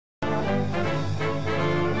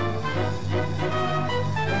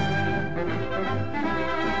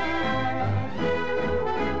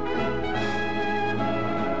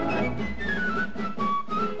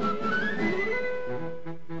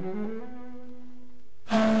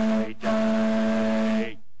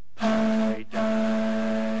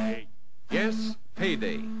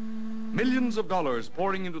Millions of dollars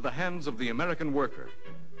pouring into the hands of the American worker.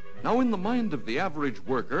 Now, in the mind of the average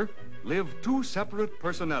worker live two separate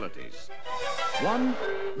personalities. One,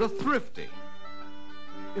 the thrifty.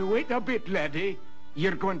 Wait a bit, laddie.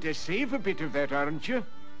 You're going to save a bit of that, aren't you?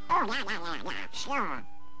 Oh, yeah, sure.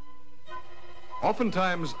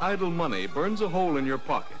 Oftentimes, idle money burns a hole in your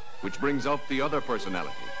pocket, which brings out the other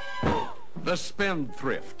personality. The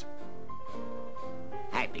spendthrift.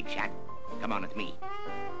 Hi, big shot. Come on with me.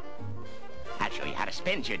 I'll show you how to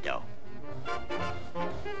spend your dough.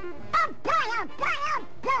 Oh, boy, oh, boy, oh,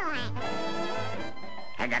 boy.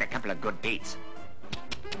 I got a couple of good dates.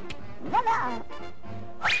 Whoa.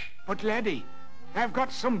 But, laddie, I've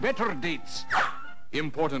got some better dates.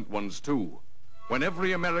 Important ones, too. When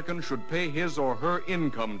every American should pay his or her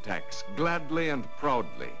income tax gladly and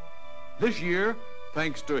proudly. This year,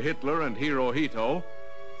 thanks to Hitler and Hirohito,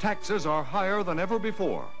 taxes are higher than ever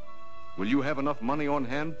before. Will you have enough money on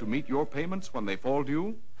hand to meet your payments when they fall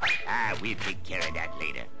due? We'll take care of that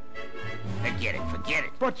later. Forget it, forget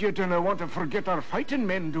it. But you don't want to forget our fighting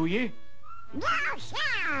men, do you? No,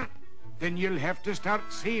 sir. Then you'll have to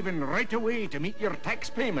start saving right away to meet your tax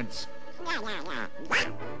payments. Yeah.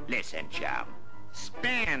 Listen, chum.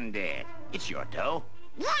 Spend it. It's your dough.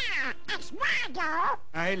 Yeah, it's my dough.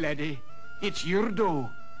 Aye, laddie. It's your dough.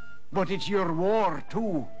 But it's your war,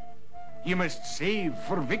 too. You must save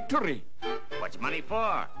for victory. What's money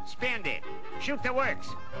for? Spend it. Shoot the works.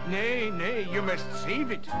 Nay, you must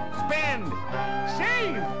save it. Spend!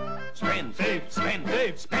 Save! Spend, save, spend,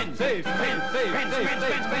 save, spend, save, spend, save,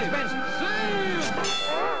 spend, spend, Save!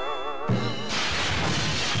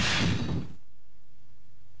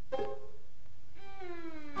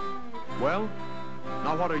 Well,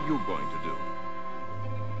 now what are you going to do?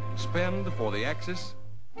 Spend for the Axis?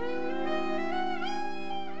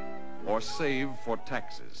 Or save for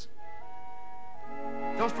taxes?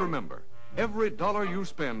 Just remember, every dollar you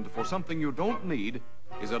spend for something you don't need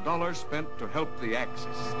is a dollar spent to help the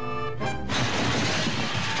Axis.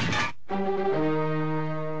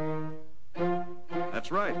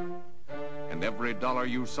 That's right. And every dollar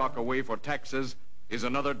you sock away for taxes is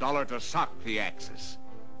another dollar to sock the Axis.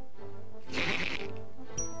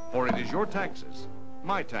 For it is your taxes,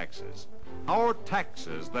 my taxes, our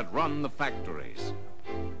taxes that run the factories.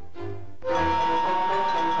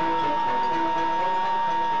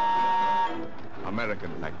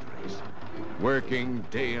 American factories, working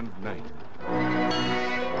day and night.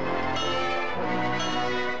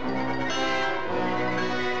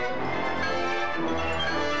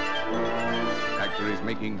 Factories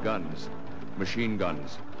making guns, machine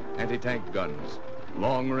guns, anti-tank guns,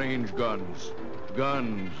 long-range guns,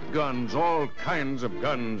 guns, all kinds of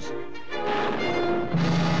guns.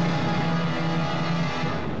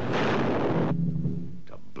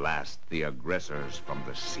 To blast the aggressors from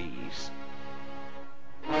the seas.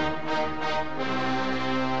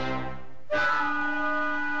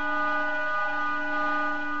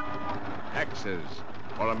 Taxes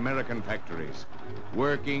for American factories,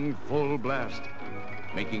 working full blast,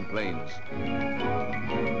 making planes.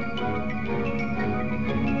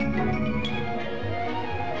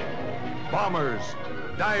 Bombers,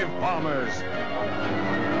 dive bombers,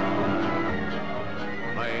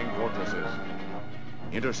 flying fortresses,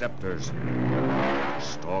 interceptors,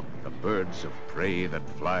 stalk the birds of prey that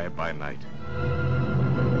fly by night.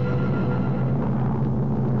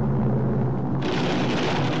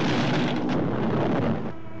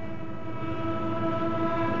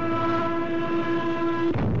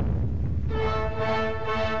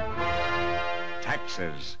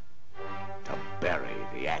 Taxes to bury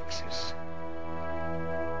the Axis.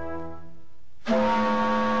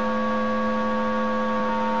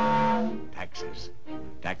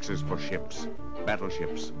 Taxes for ships,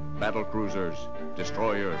 battleships, battle cruisers,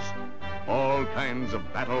 destroyers, all kinds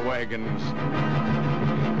of battle wagons.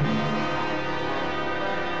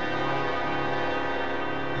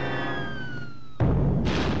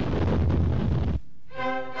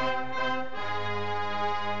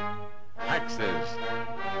 Taxes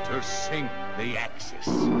to sink the Axis.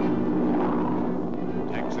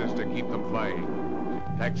 Taxes to keep them flying.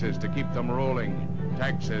 Taxes to keep them rolling.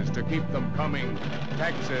 Taxes to keep them coming.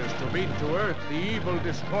 Taxes to beat to earth the evil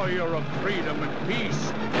destroyer of freedom and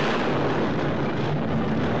peace.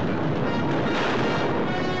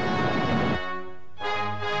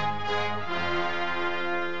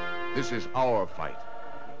 This is our fight.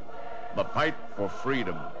 The fight for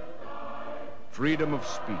freedom. Freedom of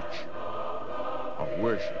speech, of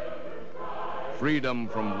worship. Freedom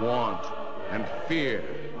from want and fear.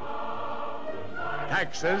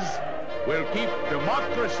 Taxes will keep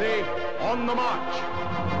democracy on the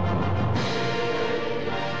march.